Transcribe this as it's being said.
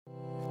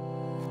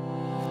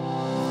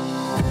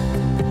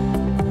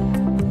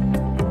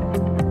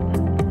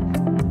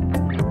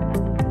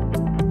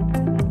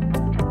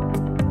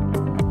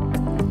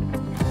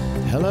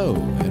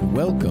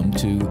Welcome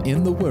to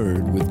In the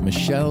Word with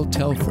Michelle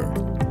Telfer.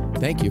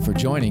 Thank you for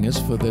joining us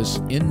for this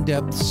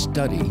in-depth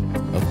study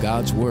of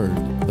God's Word,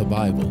 the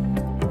Bible.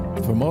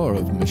 For more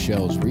of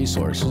Michelle's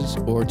resources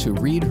or to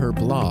read her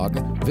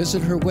blog,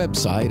 visit her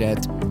website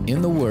at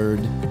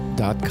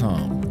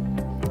intheword.com.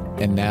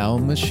 And now,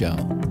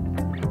 Michelle.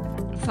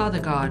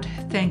 Father God,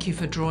 thank you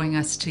for drawing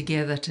us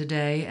together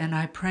today, and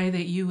I pray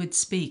that you would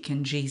speak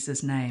in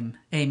Jesus' name.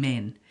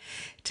 Amen.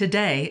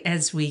 Today,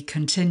 as we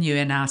continue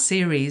in our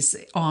series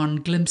on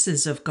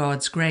glimpses of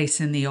God's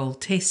grace in the Old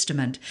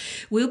Testament,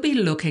 we'll be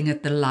looking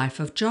at the life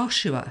of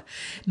Joshua.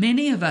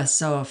 Many of us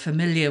are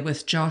familiar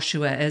with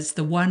Joshua as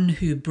the one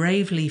who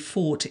bravely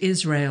fought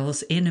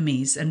Israel's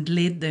enemies and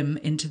led them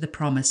into the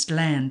promised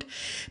land.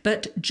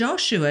 But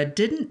Joshua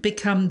didn't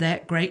become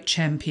that great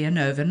champion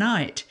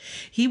overnight.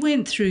 He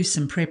went through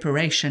some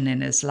preparation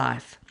in his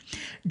life.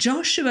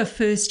 Joshua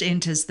first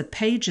enters the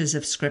pages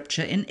of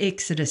Scripture in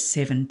Exodus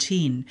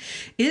 17.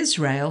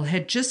 Israel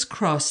had just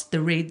crossed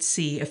the Red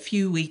Sea a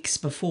few weeks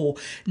before,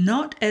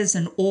 not as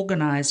an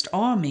organized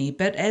army,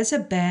 but as a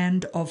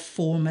band of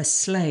former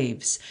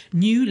slaves,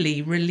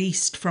 newly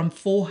released from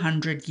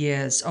 400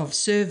 years of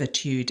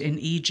servitude in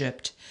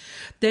Egypt.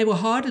 They were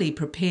hardly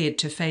prepared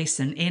to face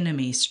an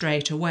enemy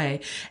straight away,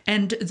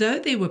 and though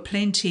there were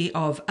plenty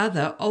of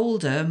other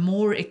older,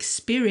 more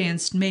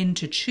experienced men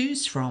to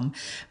choose from,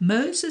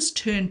 Moses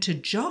turned to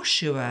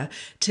Joshua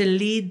to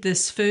lead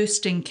this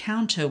first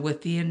encounter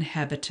with the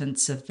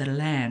inhabitants of the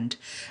land,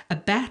 a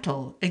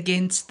battle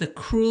against the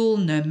cruel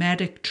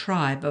nomadic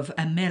tribe of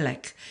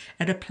Amalek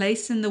at a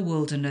place in the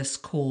wilderness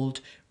called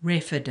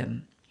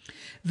Rephidim.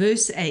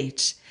 Verse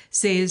 8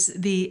 says,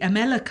 the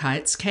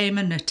Amalekites came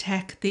and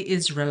attacked the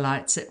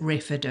Israelites at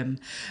Rephidim.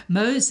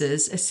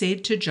 Moses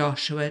said to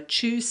Joshua,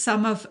 choose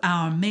some of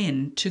our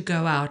men to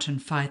go out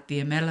and fight the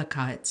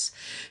Amalekites.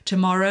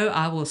 Tomorrow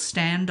I will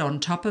stand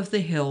on top of the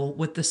hill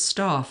with the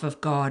staff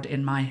of God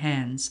in my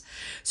hands.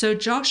 So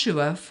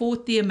Joshua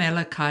fought the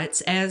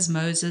Amalekites as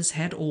Moses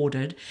had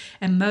ordered,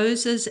 and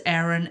Moses,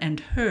 Aaron, and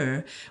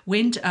Hur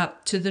went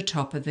up to the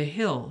top of the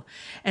hill.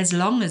 As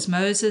long as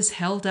Moses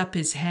held up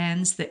his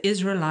hands, the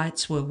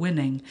Israelites were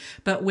winning.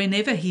 But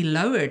whenever he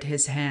lowered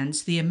his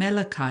hands, the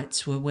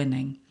Amalekites were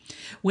winning.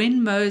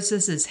 When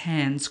Moses'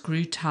 hands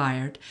grew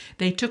tired,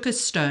 they took a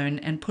stone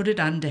and put it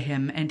under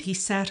him, and he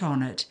sat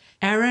on it.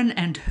 Aaron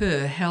and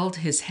Hur held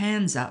his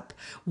hands up,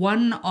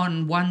 one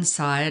on one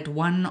side,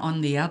 one on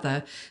the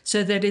other,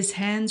 so that his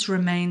hands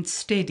remained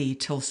steady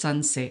till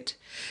sunset.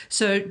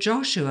 So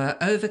Joshua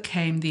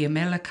overcame the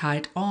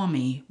Amalekite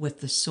army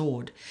with the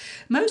sword.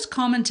 Most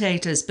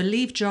commentators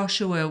believe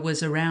Joshua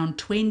was around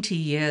 20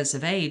 years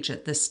of age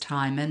at this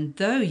time, and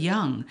though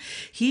young,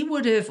 he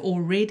would have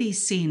already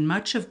seen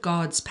much of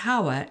God's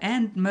power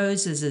and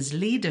Moses'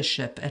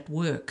 leadership at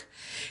work.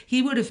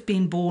 He would have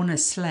been born a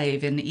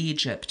slave in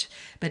Egypt,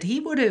 but he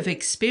would have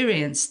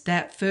experienced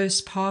that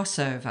first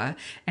Passover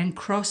and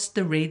crossed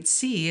the Red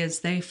Sea as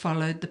they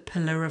followed the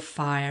pillar of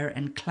fire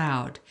and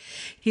cloud.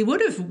 He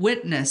would have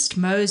witnessed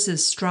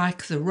Moses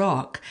strike the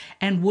rock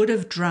and would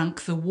have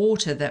drunk the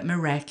water that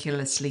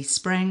miraculously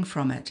sprang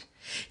from it.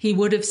 He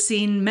would have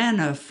seen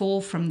manna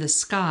fall from the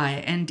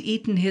sky and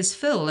eaten his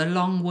fill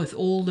along with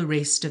all the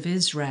rest of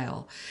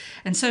Israel.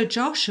 And so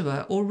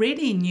Joshua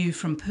already knew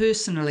from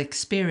personal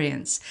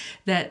experience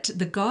that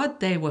the God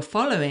they were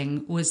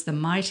following was the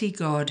mighty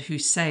God who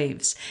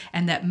saves,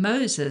 and that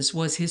Moses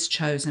was his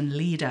chosen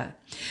leader.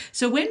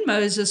 So when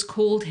Moses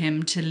called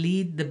him to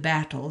lead the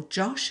battle,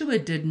 Joshua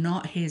did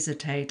not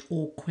hesitate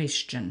or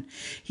question.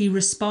 He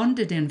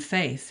responded in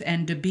faith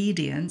and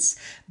obedience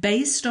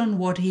based on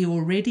what he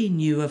already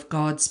knew of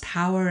God's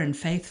power and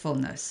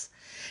faithfulness.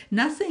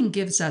 Nothing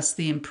gives us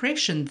the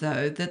impression,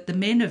 though, that the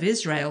men of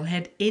Israel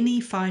had any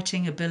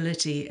fighting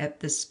ability at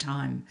this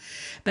time.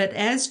 But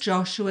as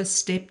Joshua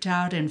stepped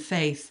out in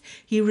faith,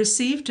 he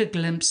received a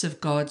glimpse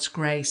of God's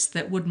grace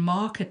that would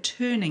mark a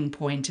turning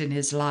point in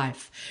his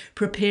life,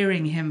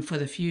 preparing him for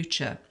the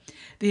future.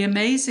 The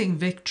amazing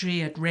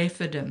victory at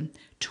Rephidim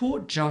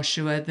taught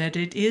Joshua that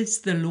it is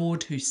the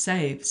Lord who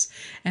saves,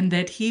 and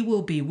that he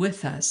will be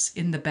with us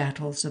in the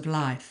battles of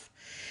life.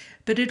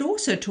 But it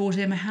also taught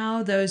him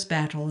how those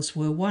battles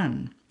were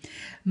won.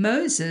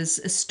 Moses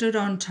stood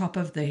on top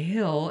of the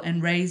hill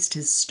and raised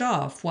his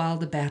staff while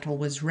the battle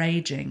was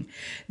raging.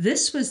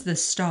 This was the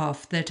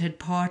staff that had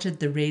parted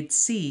the Red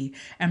Sea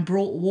and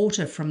brought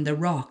water from the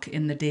rock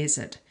in the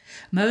desert.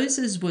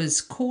 Moses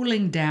was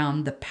calling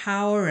down the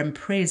power and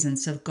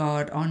presence of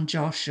God on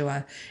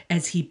Joshua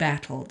as he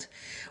battled.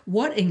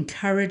 What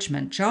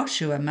encouragement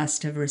Joshua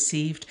must have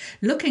received,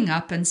 looking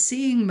up and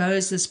seeing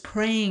Moses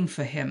praying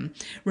for him,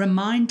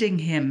 reminding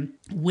him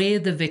where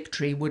the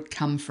victory would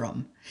come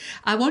from.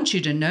 I want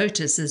you to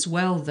notice as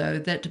well, though,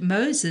 that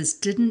Moses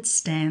didn't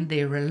stand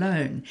there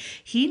alone.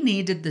 He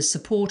needed the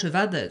support of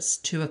others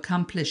to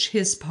accomplish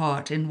his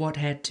part in what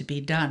had to be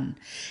done.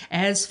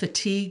 As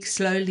fatigue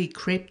slowly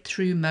crept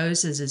through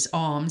Moses'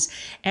 arms,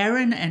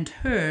 Aaron and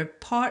Hur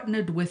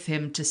partnered with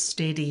him to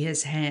steady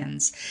his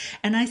hands.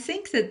 And I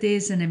think that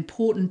there's an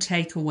important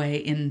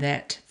takeaway in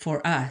that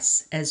for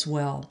us as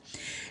well.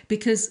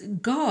 because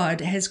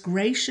God has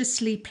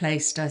graciously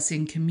placed us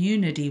in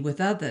community with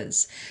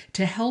others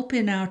to help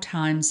in our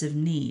times of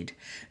need.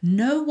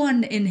 No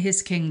one in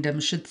his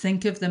kingdom should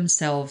think of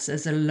themselves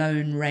as a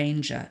lone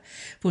ranger,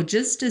 for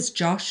just as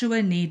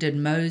Joshua needed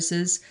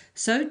Moses,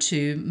 so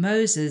too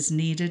Moses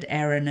needed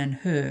Aaron and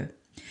Hur.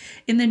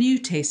 In the New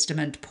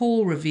Testament,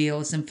 Paul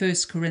reveals in 1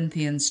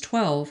 Corinthians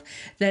 12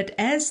 that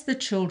as the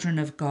children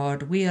of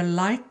God, we are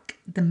like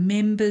the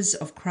members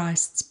of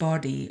Christ's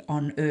body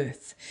on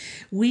earth.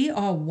 We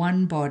are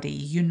one body,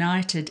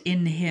 united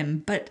in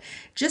him, but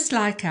just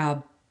like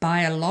our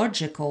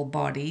biological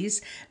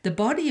bodies, the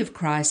body of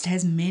Christ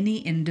has many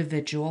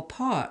individual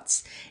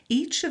parts.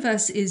 Each of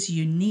us is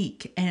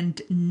unique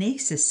and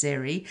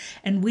necessary,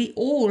 and we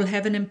all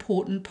have an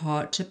important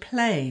part to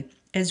play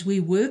as we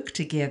work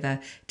together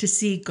to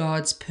see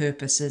God's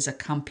purposes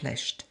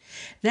accomplished.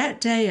 That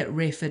day at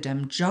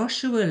Rephidim,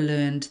 Joshua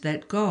learned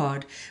that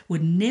God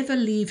would never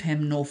leave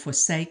him nor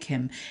forsake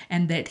him,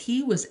 and that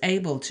he was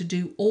able to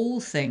do all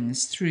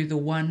things through the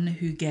one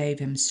who gave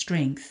him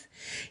strength.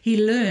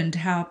 He learned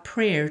how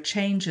prayer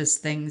changes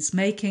things,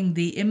 making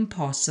the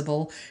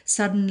impossible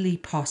suddenly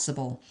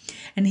possible.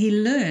 And he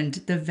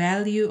learned the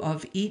value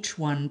of each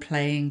one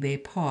playing their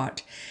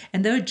part.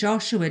 And though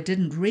Joshua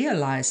didn't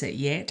realize it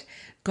yet,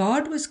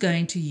 God was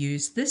going to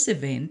use this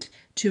event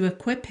to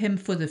equip him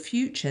for the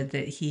future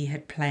that he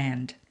had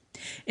planned.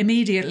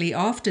 Immediately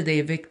after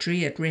their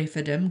victory at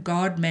Rephidim,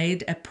 God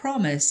made a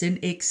promise in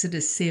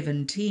Exodus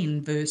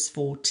 17, verse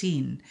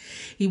 14.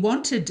 He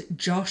wanted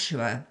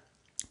Joshua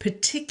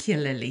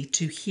particularly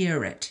to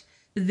hear it.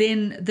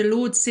 Then the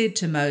Lord said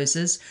to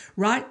Moses,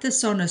 "Write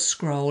this on a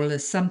scroll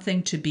as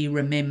something to be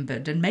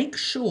remembered, and make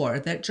sure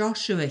that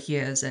Joshua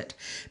hears it,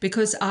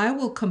 because I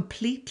will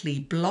completely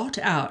blot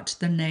out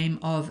the name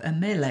of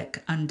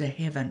Amalek under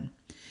heaven."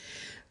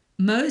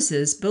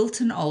 Moses built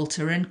an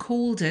altar and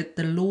called it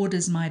 "The Lord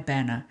is my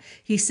banner."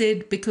 He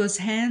said, because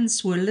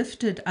hands were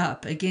lifted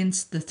up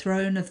against the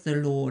throne of the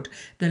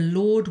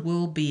Lord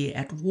will be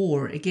at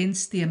war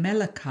against the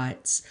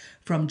Amalekites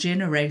from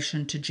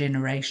generation to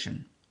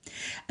generation.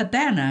 A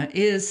banner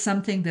is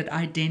something that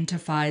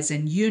identifies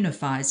and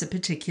unifies a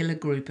particular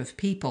group of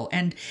people,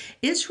 and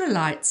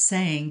Israelites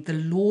saying, "The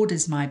Lord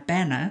is my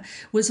banner,"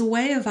 was a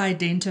way of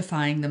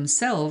identifying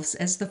themselves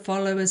as the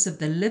followers of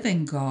the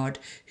living God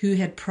who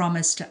had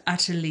promised to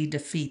utterly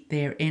defeat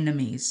their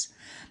enemies.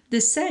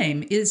 The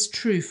same is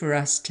true for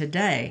us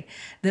today.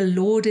 The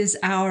Lord is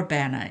our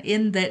banner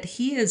in that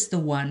he is the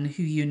one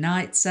who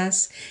unites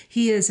us.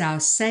 He is our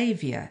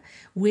Savior.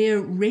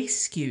 We're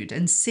rescued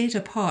and set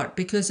apart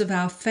because of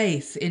our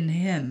faith in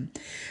him.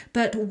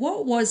 But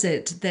what was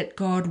it that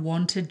God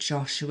wanted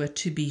Joshua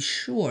to be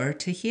sure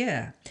to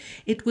hear?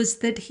 It was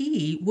that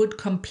he would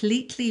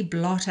completely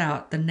blot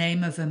out the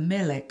name of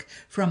Amalek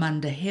from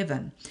under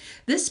heaven.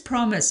 This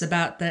promise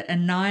about the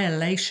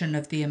annihilation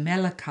of the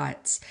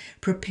Amalekites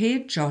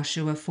prepared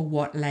Joshua for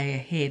what lay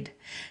ahead.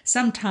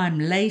 Sometime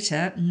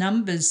later,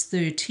 Numbers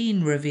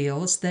 13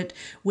 reveals that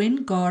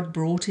when God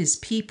brought his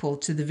people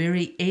to the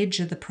very edge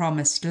of the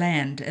promised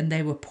land and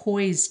they were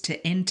poised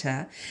to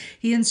enter,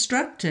 he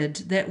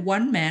instructed that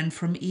one man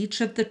from each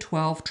of the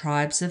 12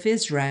 tribes of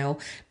Israel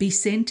be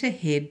sent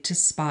ahead to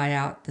spy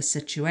out the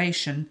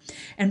situation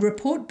and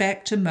report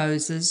back to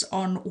Moses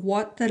on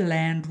what the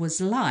land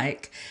was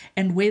like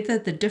and whether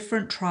the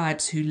different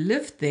tribes who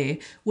lived there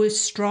were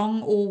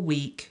strong or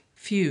weak,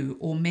 few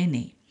or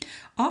many.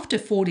 After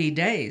 40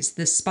 days,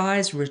 the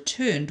spies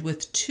returned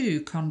with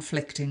 2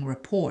 conflicting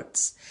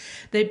reports.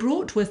 They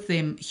brought with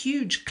them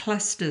huge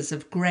clusters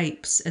of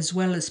grapes as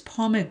well as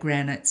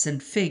pomegranates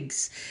and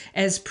figs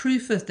as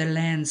proof of the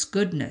land's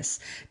goodness,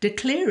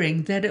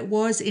 declaring that it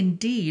was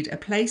indeed a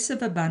place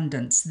of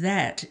abundance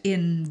that,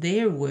 in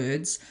their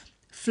words,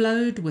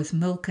 flowed with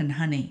milk and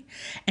honey.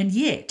 And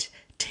yet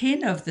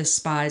 10 of the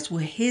spies were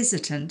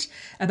hesitant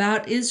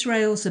about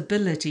Israel's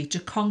ability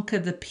to conquer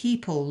the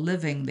people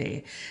living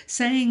there,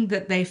 saying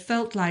that they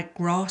felt like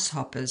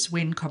grasshoppers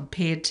when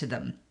compared to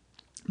them,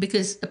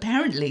 because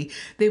apparently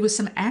there were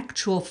some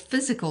actual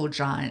physical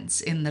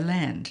giants in the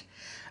land.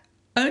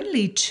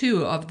 Only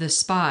 2 of the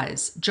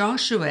spies,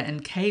 Joshua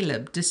and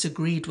Caleb,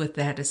 disagreed with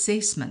that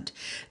assessment.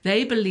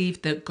 They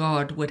believed that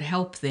God would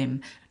help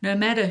them, no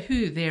matter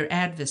who their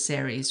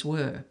adversaries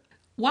were.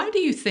 Why do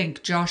you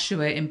think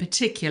Joshua in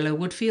particular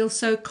would feel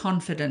so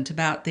confident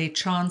about their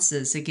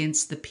chances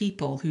against the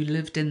people who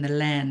lived in the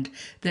land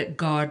that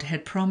God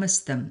had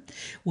promised them?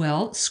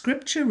 Well,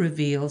 Scripture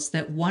reveals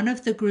that one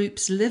of the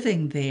groups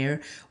living there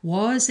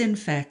was in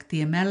fact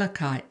the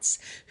Amalekites,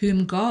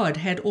 whom God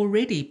had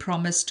already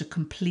promised to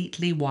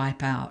completely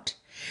wipe out.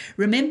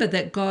 Remember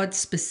that God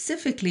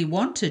specifically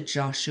wanted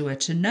Joshua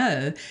to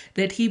know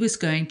that he was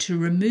going to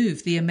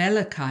remove the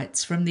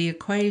Amalekites from the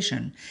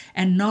equation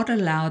and not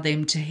allow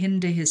them to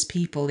hinder his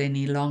people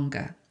any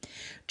longer.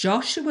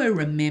 Joshua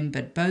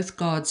remembered both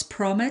God's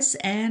promise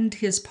and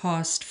his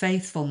past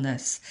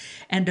faithfulness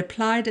and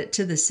applied it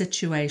to the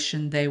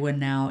situation they were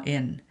now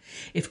in.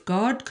 If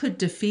God could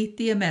defeat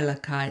the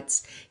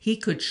Amalekites, he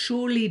could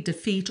surely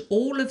defeat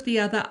all of the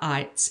other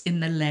ites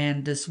in the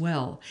land as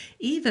well,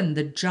 even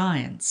the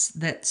giants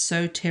that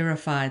so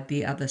terrified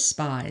the other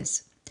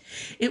spies.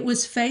 It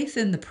was faith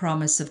in the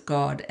promise of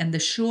God and the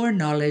sure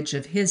knowledge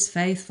of his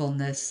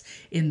faithfulness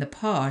in the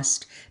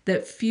past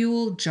that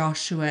fueled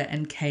Joshua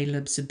and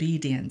Caleb's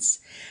obedience.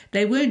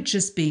 They weren't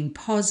just being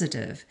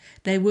positive,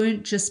 they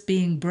weren't just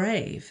being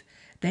brave.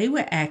 They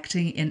were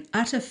acting in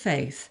utter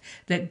faith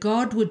that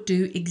God would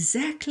do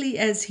exactly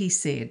as he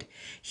said.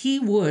 He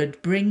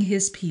would bring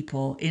his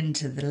people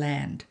into the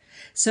land.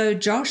 So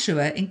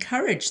Joshua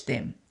encouraged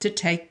them to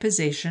take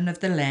possession of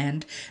the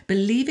land,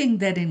 believing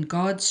that in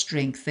God's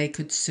strength they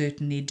could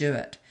certainly do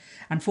it.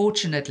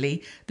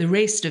 Unfortunately, the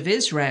rest of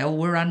Israel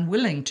were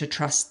unwilling to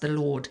trust the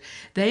Lord.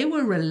 They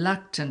were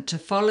reluctant to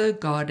follow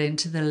God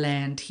into the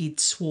land he'd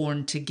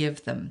sworn to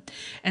give them.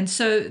 And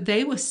so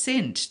they were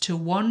sent to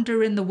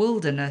wander in the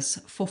wilderness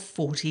for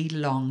 40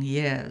 long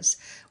years.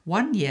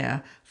 1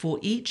 year for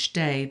each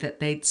day that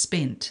they'd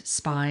spent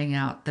spying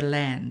out the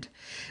land.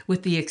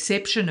 With the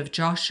exception of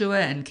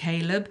Joshua and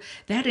Caleb,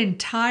 that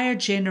entire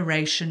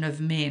generation of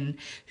men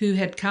who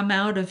had come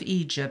out of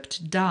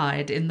Egypt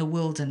died in the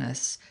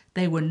wilderness.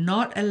 They were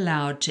not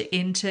allowed to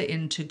enter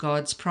into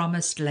God's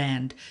promised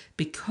land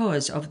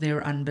because of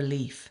their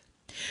unbelief.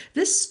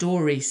 This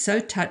story so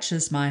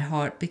touches my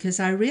heart because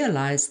I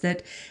realize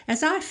that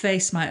as I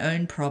face my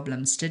own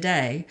problems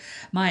today,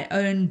 my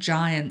own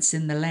giants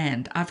in the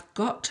land, I've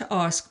got to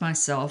ask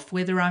myself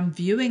whether I'm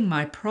viewing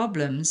my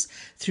problems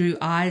through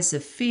eyes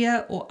of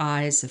fear or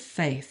eyes of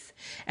faith.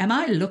 Am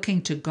I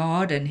looking to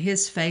God and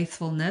his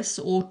faithfulness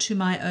or to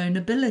my own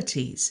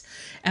abilities?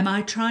 Am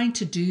I trying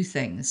to do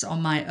things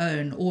on my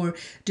own, or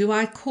do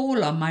I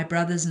call on my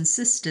brothers and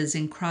sisters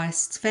in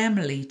Christ's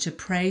family to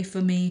pray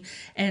for me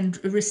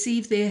and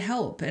receive their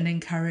help and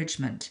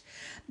encouragement?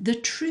 The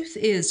truth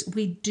is,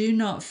 we do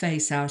not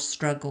face our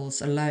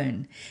struggles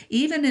alone.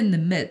 Even in the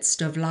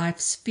midst of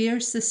life's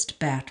fiercest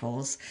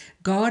battles,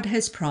 God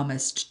has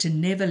promised to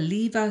never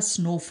leave us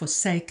nor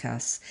forsake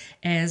us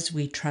as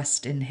we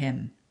trust in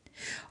him.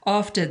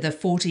 After the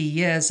 40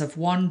 years of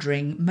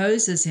wandering,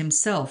 Moses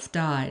himself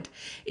died.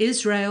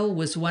 Israel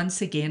was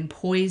once again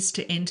poised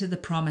to enter the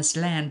promised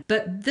land,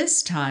 but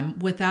this time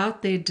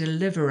without their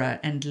deliverer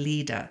and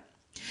leader.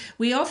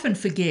 We often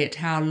forget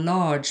how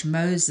large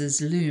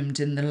Moses loomed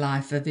in the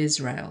life of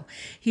Israel.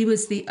 He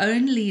was the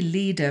only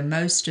leader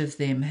most of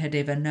them had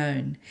ever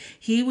known.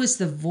 He was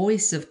the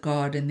voice of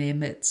God in their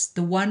midst,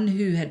 the one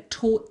who had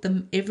taught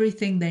them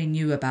everything they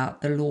knew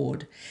about the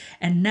Lord.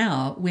 And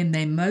now, when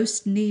they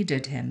most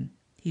needed him,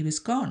 he was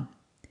gone.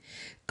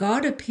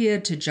 God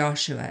appeared to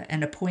Joshua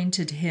and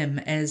appointed him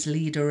as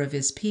leader of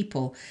his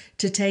people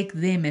to take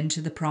them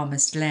into the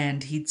promised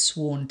land he'd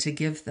sworn to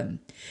give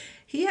them.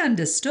 He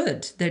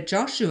understood that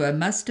Joshua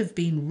must have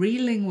been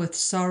reeling with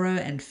sorrow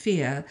and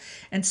fear,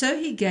 and so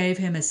he gave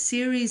him a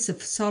series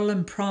of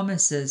solemn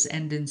promises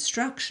and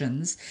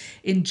instructions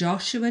in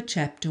Joshua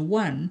chapter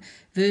 1,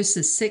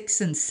 verses 6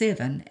 and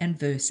 7 and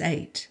verse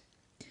 8.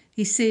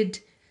 He said,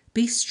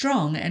 "Be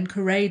strong and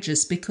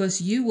courageous,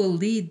 because you will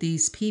lead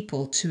these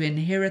people to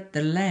inherit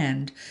the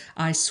land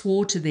I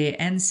swore to their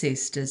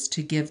ancestors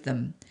to give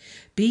them.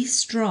 Be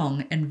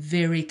strong and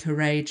very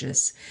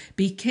courageous.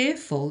 Be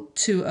careful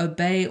to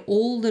obey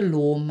all the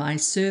law my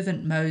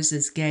servant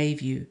Moses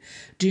gave you.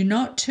 Do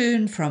not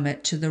turn from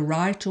it to the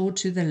right or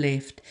to the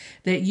left,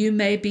 that you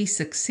may be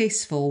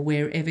successful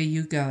wherever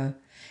you go.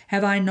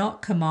 Have I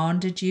not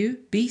commanded you?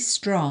 Be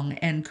strong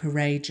and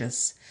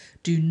courageous.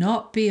 Do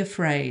not be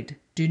afraid.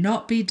 Do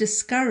not be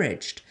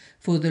discouraged,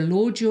 for the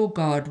Lord your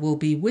God will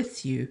be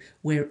with you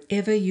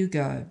wherever you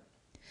go."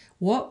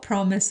 What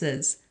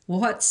promises,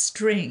 what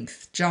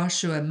strength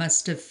Joshua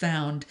must have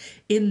found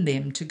in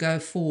them to go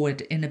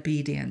forward in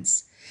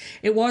obedience.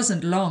 It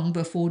wasn't long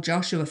before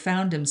Joshua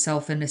found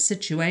himself in a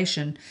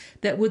situation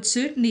that would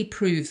certainly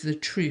prove the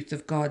truth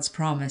of God's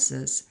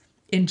promises.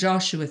 In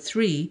Joshua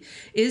 3,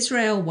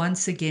 Israel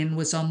once again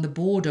was on the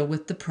border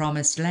with the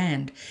promised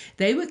land.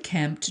 They were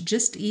camped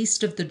just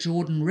east of the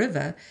Jordan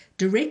River,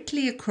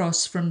 directly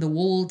across from the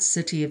walled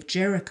city of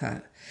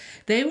Jericho.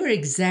 They were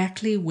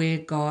exactly where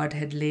God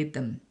had led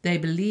them. They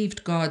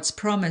believed God's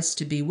promise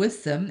to be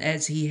with them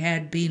as he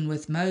had been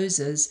with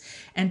Moses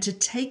and to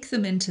take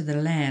them into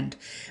the land,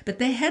 but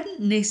they hadn't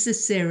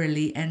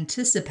necessarily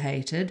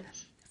anticipated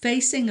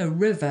facing a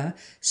river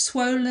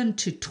swollen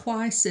to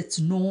twice its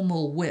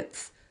normal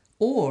width,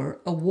 or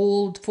a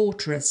walled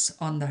fortress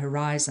on the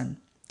horizon.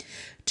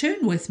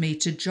 Turn with me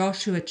to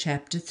Joshua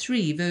chapter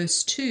 3,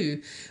 verse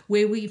 2,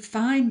 where we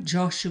find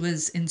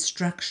Joshua's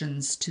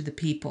instructions to the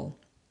people.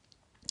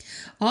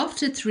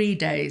 After 3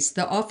 days,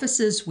 the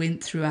officers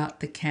went throughout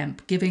the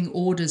camp, giving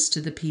orders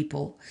to the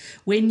people.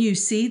 When you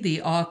see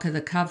the Ark of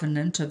the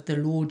Covenant of the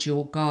Lord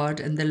your God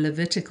and the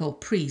Levitical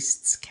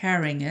priests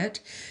carrying it,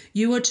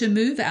 you are to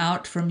move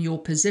out from your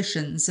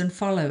positions and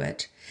follow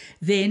it.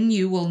 Then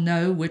you will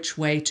know which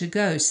way to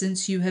go,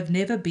 since you have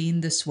never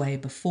been this way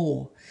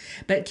before.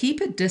 But keep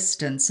a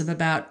distance of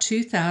about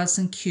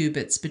 2,000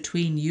 cubits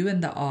between you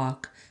and the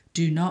ark.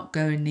 Do not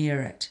go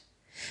near it.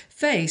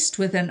 Faced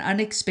with an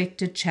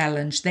unexpected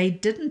challenge, they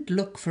didn't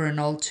look for an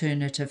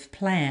alternative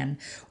plan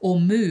or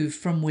move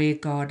from where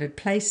God had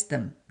placed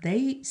them.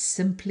 They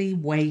simply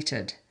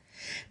waited.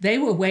 They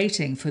were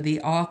waiting for the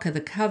Ark of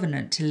the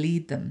Covenant to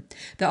lead them.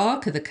 The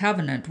Ark of the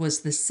Covenant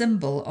was the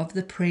symbol of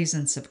the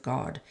presence of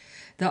God.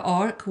 The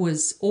ark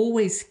was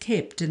always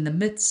kept in the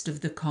midst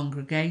of the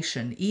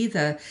congregation,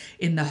 either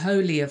in the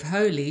Holy of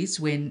Holies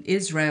when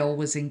Israel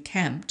was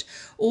encamped,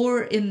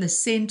 or in the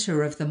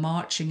center of the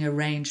marching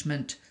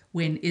arrangement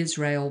when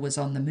Israel was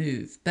on the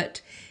move.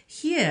 But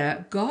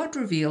here, God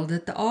revealed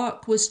that the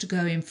ark was to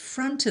go in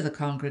front of the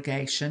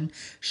congregation,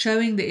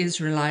 showing the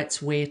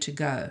Israelites where to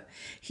go.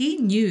 He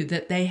knew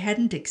that they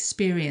hadn't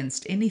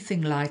experienced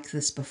anything like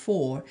this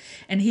before,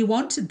 and he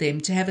wanted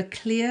them to have a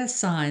clear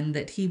sign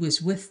that he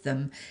was with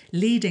them,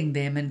 leading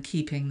them and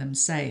keeping them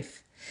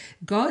safe.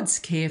 God's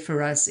care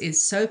for us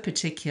is so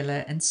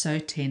particular and so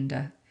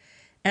tender.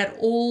 At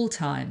all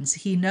times,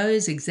 he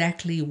knows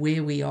exactly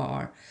where we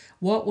are,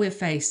 what we're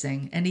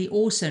facing, and he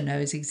also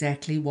knows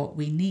exactly what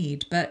we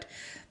need. But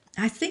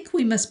I think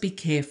we must be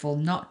careful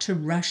not to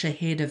rush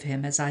ahead of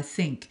him, as I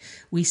think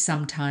we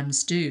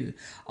sometimes do,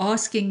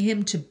 asking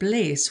him to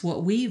bless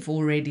what we've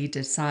already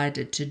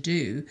decided to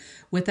do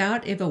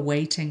without ever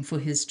waiting for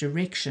his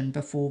direction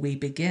before we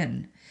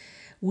begin.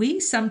 We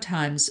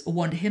sometimes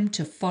want him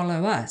to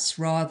follow us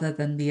rather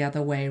than the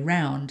other way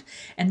round,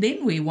 and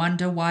then we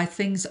wonder why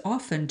things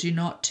often do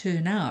not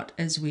turn out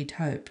as we'd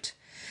hoped.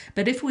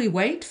 But if we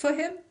wait for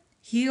him,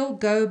 he'll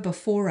go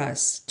before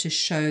us to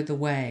show the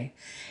way.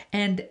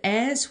 And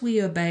as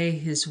we obey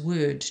his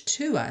word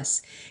to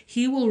us,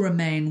 he will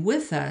remain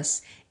with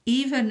us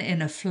even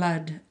in a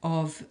flood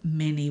of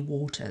many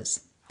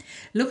waters.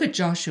 Look at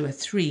Joshua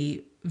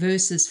 3,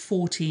 verses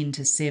 14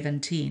 to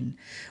 17.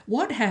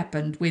 What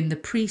happened when the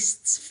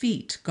priest's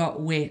feet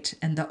got wet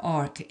and the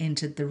ark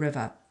entered the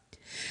river?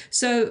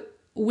 So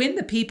when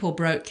the people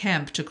broke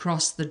camp to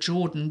cross the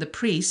Jordan, the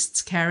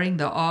priests carrying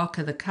the Ark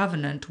of the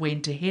Covenant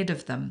went ahead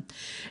of them.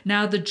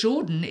 Now the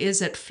Jordan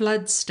is at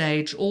flood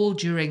stage all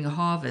during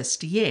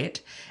harvest, yet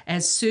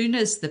as soon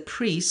as the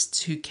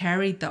priests who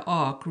carried the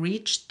ark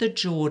reached the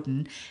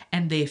Jordan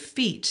and their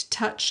feet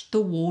touched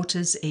the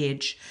water's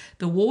edge,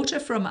 the water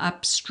from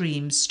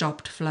upstream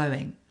stopped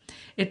flowing.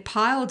 It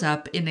piled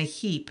up in a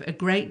heap a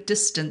great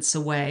distance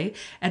away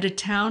at a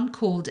town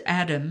called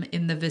Adam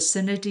in the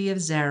vicinity of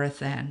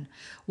Zarethan,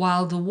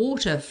 while the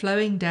water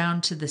flowing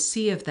down to the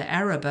Sea of the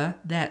Arabah,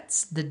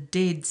 that's the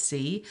Dead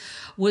Sea,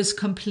 was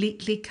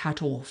completely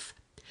cut off.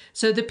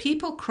 So the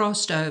people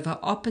crossed over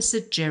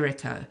opposite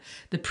Jericho.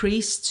 The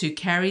priests who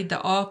carried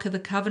the Ark of the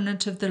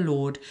Covenant of the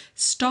Lord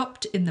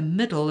stopped in the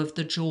middle of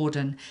the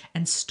Jordan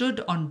and stood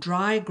on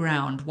dry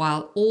ground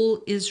while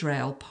all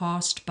Israel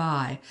passed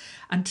by,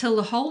 until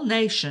the whole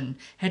nation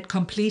had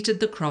completed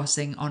the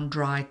crossing on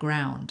dry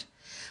ground.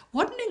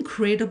 What an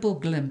incredible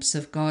glimpse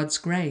of God's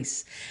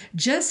grace.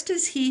 Just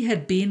as he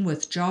had been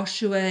with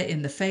Joshua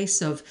in the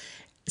face of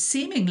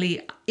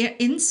seemingly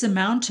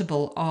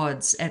insurmountable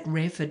odds at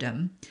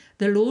Rephidim,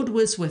 the Lord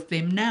was with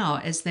them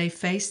now as they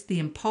faced the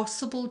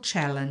impossible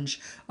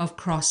challenge of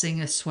crossing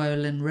a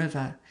swollen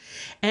river.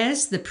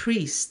 As the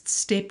priests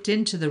stepped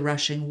into the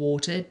rushing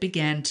water, it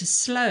began to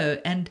slow,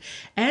 and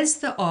as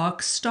the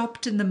ark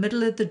stopped in the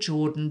middle of the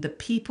Jordan, the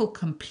people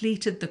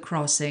completed the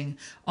crossing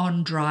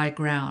on dry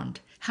ground.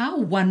 How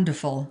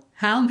wonderful,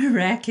 how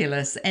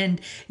miraculous,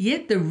 and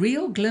yet the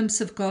real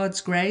glimpse of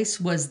God's grace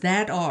was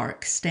that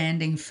ark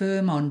standing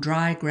firm on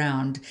dry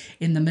ground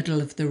in the middle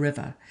of the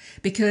river,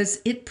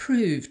 because it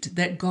proved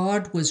that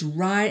God was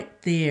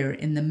right there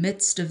in the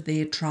midst of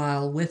their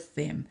trial with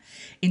them,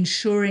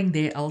 ensuring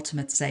their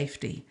ultimate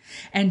safety.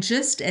 And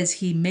just as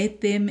he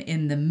met them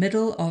in the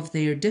middle of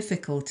their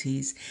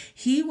difficulties,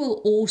 he will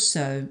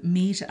also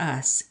meet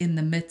us in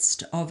the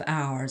midst of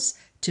ours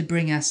to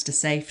bring us to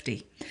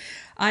safety.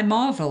 I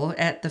marvel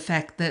at the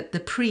fact that the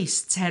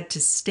priests had to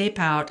step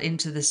out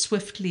into the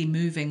swiftly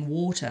moving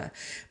water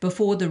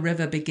before the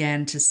river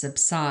began to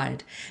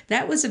subside.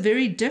 That was a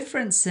very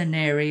different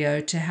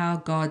scenario to how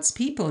God's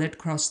people had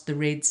crossed the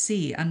Red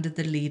Sea under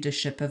the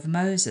leadership of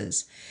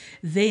Moses.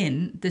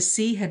 Then the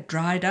sea had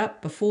dried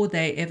up before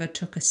they ever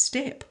took a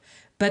step.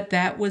 But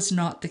that was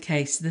not the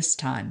case this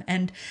time.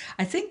 And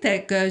I think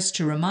that goes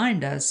to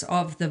remind us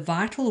of the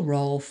vital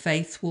role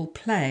faith will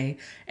play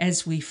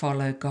as we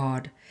follow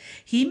God.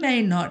 He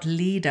may not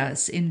lead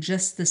us in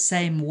just the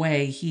same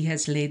way he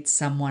has led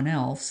someone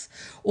else,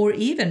 or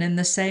even in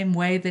the same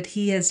way that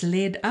he has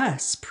led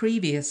us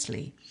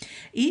previously.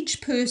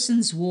 Each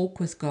person's walk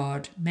with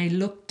God may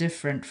look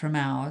different from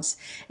ours,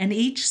 and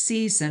each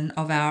season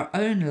of our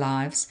own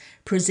lives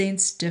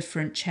presents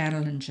different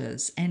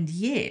challenges, and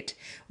yet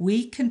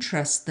we can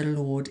trust the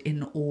Lord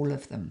in all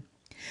of them.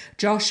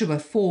 Joshua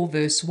 4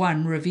 verse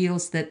 1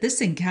 reveals that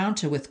this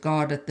encounter with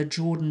God at the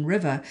Jordan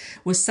River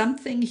was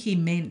something he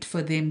meant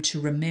for them to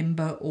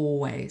remember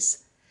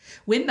always.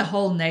 When the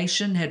whole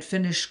nation had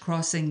finished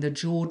crossing the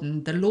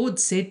Jordan, the Lord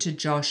said to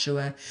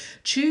Joshua,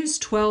 "Choose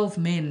 12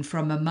 men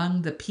from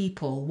among the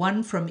people,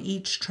 one from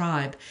each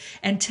tribe,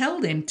 and tell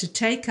them to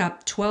take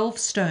up 12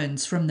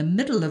 stones from the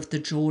middle of the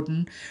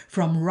Jordan,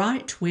 from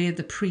right where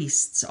the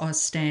priests are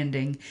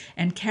standing,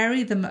 and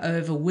carry them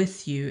over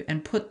with you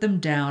and put them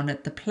down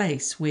at the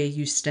place where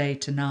you stay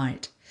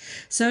tonight."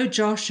 So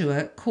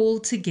Joshua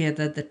called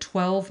together the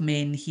 12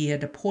 men he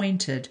had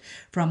appointed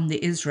from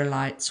the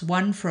Israelites,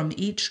 one from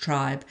each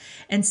tribe,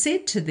 and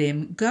said to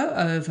them, "Go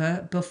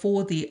over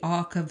before the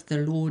ark of the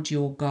Lord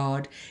your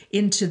God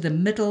into the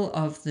middle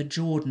of the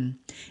Jordan.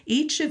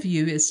 Each of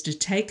you is to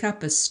take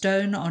up a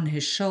stone on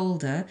his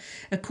shoulder,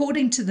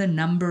 according to the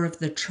number of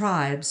the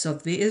tribes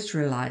of the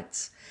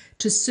Israelites,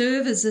 to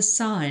serve as a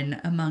sign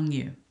among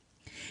you.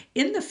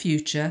 In the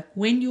future,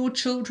 when your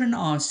children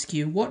ask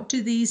you, 'What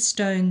do these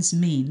stones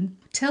mean?'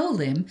 tell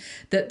them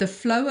that the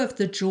flow of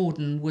the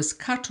Jordan was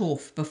cut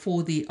off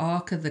before the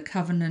ark of the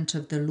covenant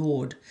of the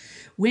Lord.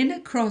 When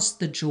it crossed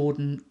the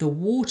Jordan, the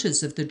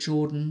waters of the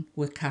Jordan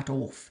were cut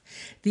off.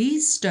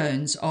 These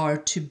stones are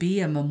to be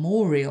a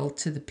memorial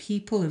to the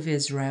people of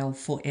Israel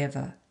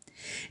forever."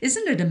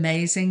 Isn't it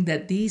amazing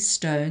that these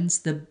stones,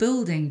 the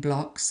building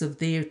blocks of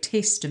their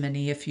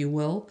testimony, if you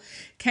will,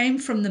 came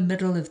from the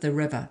middle of the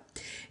river?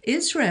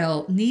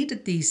 Israel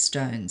needed these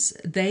stones.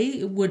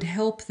 They would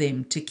help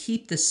them to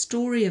keep the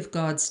story of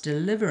God's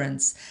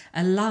deliverance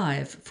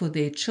alive for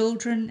their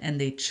children and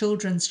their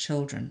children's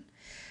children.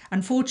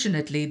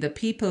 Unfortunately, the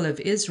people of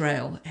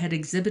Israel had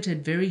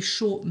exhibited very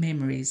short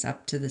memories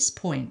up to this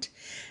point.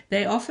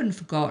 They often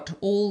forgot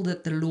all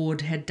that the Lord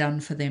had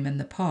done for them in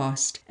the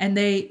past, and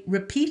they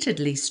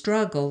repeatedly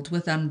struggled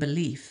with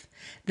unbelief.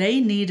 They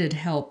needed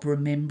help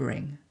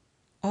remembering.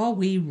 Are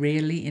we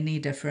really any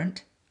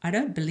different? I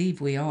don't believe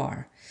we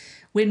are.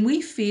 When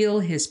we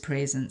feel His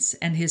presence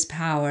and His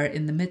power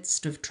in the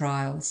midst of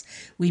trials,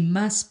 we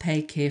must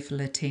pay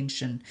careful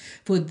attention,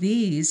 for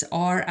these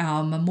are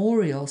our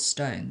memorial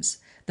stones,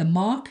 the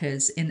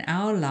markers in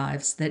our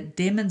lives that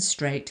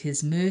demonstrate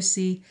His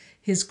mercy,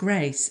 His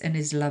grace, and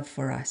His love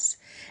for us,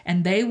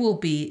 and they will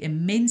be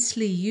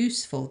immensely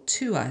useful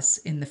to us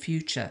in the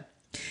future.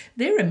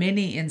 There are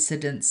many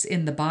incidents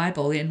in the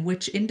Bible in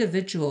which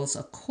individuals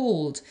are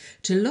called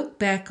to look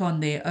back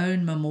on their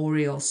own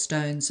memorial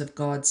stones of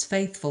God's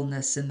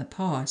faithfulness in the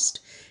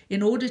past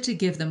in order to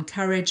give them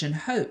courage and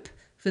hope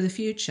for the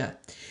future.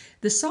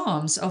 The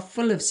Psalms are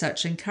full of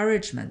such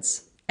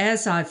encouragements.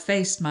 As I've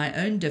faced my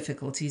own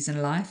difficulties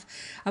in life,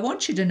 I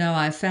want you to know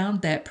I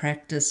found that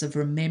practice of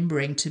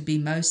remembering to be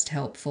most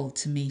helpful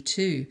to me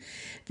too.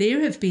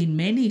 There have been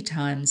many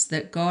times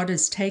that God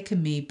has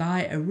taken me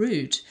by a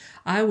route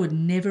I would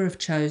never have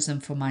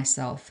chosen for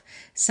myself.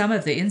 Some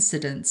of the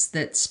incidents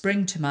that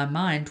spring to my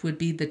mind would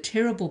be the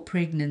terrible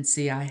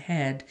pregnancy I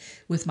had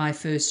with my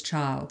first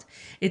child.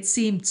 It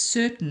seemed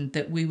certain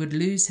that we would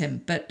lose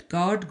him, but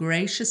God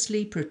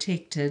graciously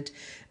protected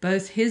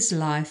both his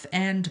life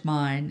and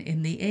mine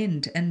in the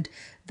end. And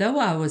though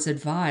I was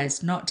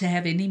advised not to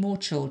have any more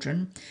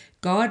children,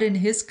 God in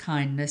his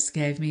kindness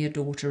gave me a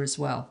daughter as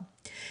well.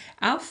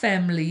 Our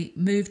family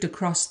moved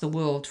across the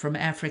world from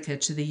Africa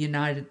to the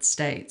United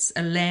States,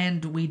 a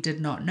land we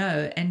did not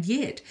know, and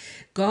yet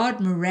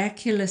God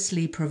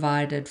miraculously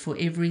provided for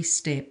every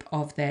step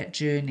of that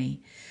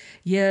journey.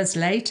 Years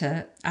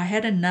later, I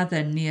had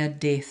another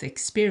near-death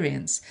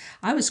experience.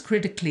 I was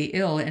critically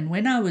ill, and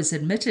when I was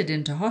admitted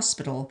into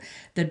hospital,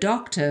 the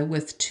doctor,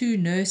 with 2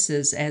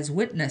 nurses as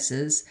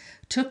witnesses,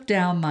 took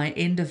down my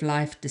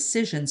end-of-life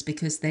decisions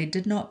because they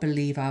did not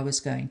believe I was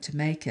going to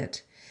make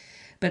it.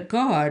 But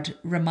God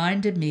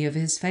reminded me of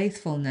his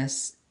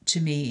faithfulness to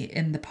me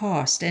in the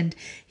past, and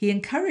he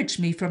encouraged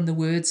me from the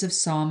words of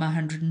Psalm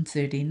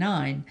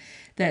 139,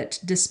 that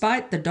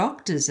despite the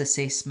doctor's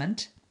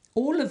assessment,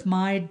 all of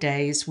my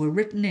days were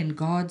written in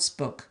God's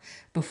book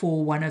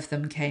before one of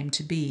them came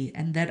to be,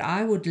 and that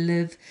I would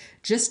live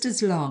just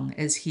as long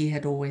as he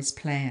had always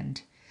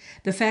planned.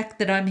 The fact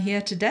that I'm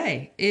here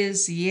today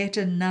is yet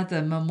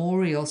another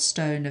memorial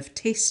stone of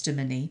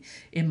testimony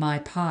in my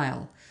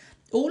pile.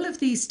 All of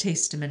these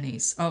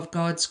testimonies of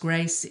God's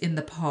grace in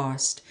the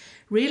past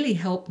really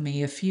helped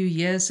me a few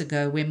years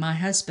ago when my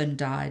husband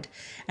died,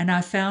 and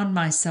I found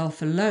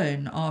myself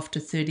alone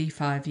after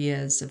 35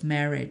 years of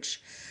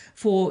marriage.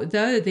 For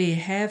though there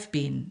have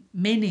been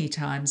many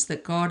times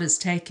that God has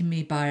taken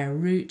me by a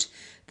route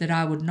that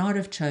I would not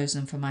have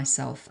chosen for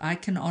myself, I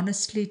can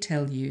honestly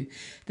tell you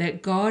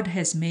that God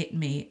has met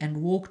me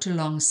and walked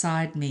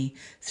alongside me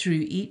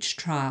through each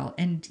trial,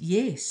 and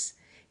yes,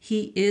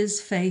 he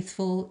is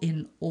faithful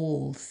in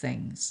all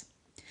things.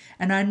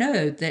 And I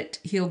know that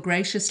He'll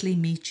graciously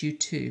meet you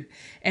too,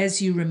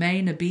 as you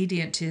remain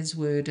obedient to His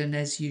word and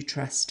as you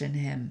trust in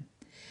Him.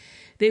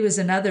 There was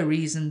another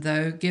reason,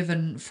 though,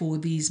 given for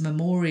these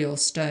memorial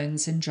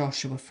stones in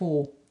Joshua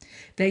 4.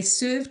 They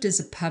served as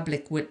a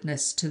public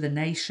witness to the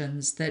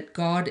nations that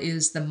God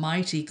is the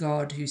mighty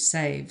God who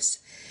saves.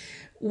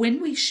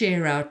 When we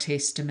share our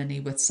testimony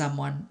with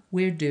someone,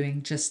 we're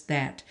doing just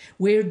that.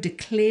 We're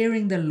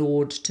declaring the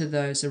Lord to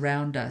those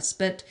around us.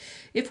 But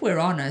if we're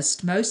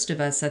honest, most of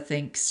us, I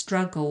think,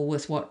 struggle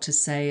with what to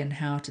say and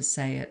how to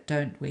say it,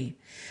 don't we?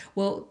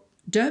 Well,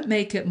 don't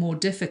make it more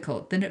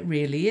difficult than it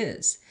really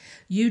is.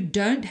 You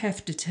don't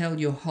have to tell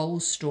your whole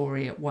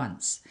story at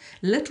once.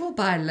 Little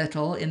by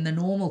little, in the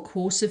normal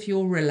course of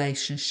your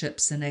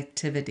relationships and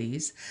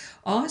activities,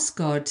 ask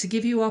God to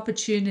give you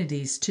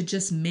opportunities to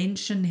just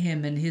mention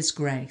Him and His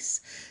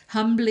grace,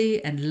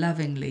 humbly and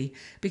lovingly,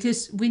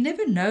 because we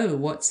never know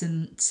what's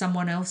in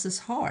someone else's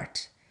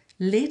heart.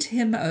 Let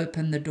Him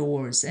open the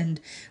doors,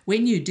 and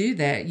when you do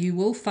that, you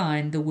will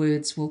find the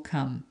words will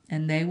come,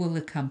 and they will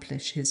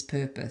accomplish His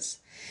purpose.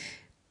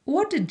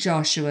 What did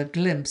Joshua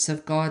glimpse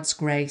of God's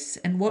grace,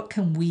 and what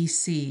can we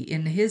see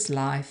in his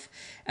life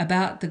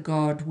about the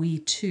God we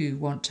too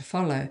want to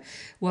follow?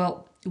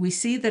 Well, we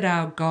see that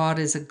our God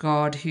is a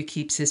God who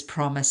keeps His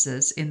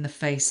promises in the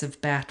face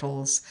of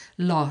battles,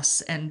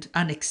 loss, and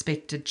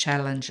unexpected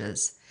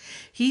challenges.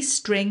 He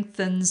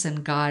strengthens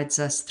and guides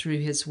us through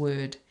His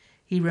word.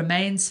 He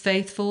remains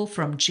faithful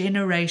from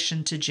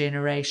generation to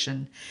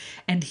generation,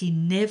 and He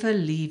never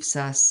leaves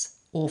us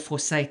or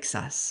forsakes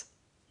us.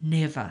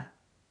 Never.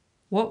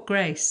 What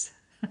grace!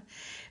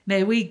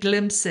 May we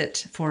glimpse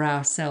it for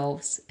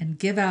ourselves and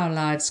give our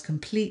lives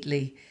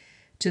completely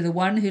to the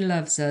one who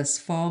loves us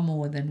far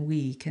more than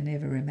we can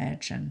ever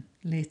imagine.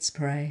 Let's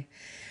pray.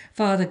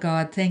 Father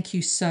God, thank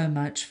you so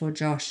much for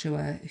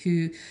Joshua,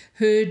 who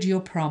heard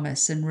your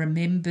promise and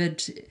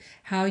remembered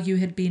how you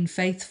had been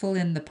faithful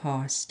in the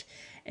past,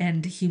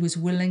 and he was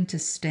willing to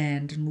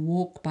stand and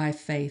walk by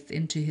faith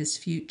into his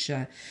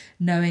future,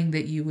 knowing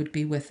that you would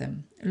be with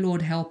him.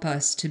 Lord, help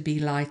us to be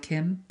like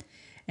him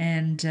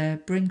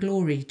and bring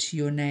glory to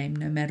your name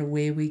no matter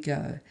where we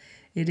go.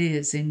 It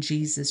is in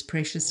Jesus'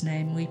 precious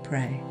name we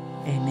pray.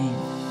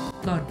 Amen.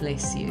 God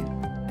bless you.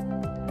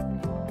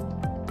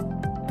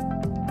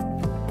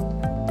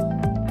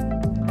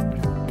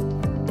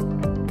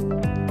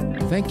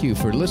 Thank you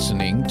for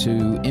listening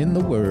to In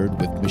the Word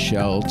with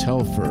Michelle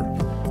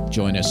Telfer.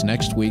 Join us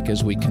next week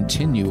as we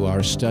continue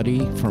our study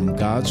from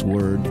God's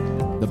Word,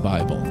 the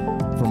Bible.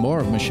 For more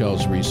of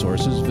Michelle's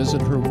resources,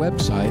 visit her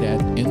website at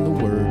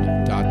intheword.org.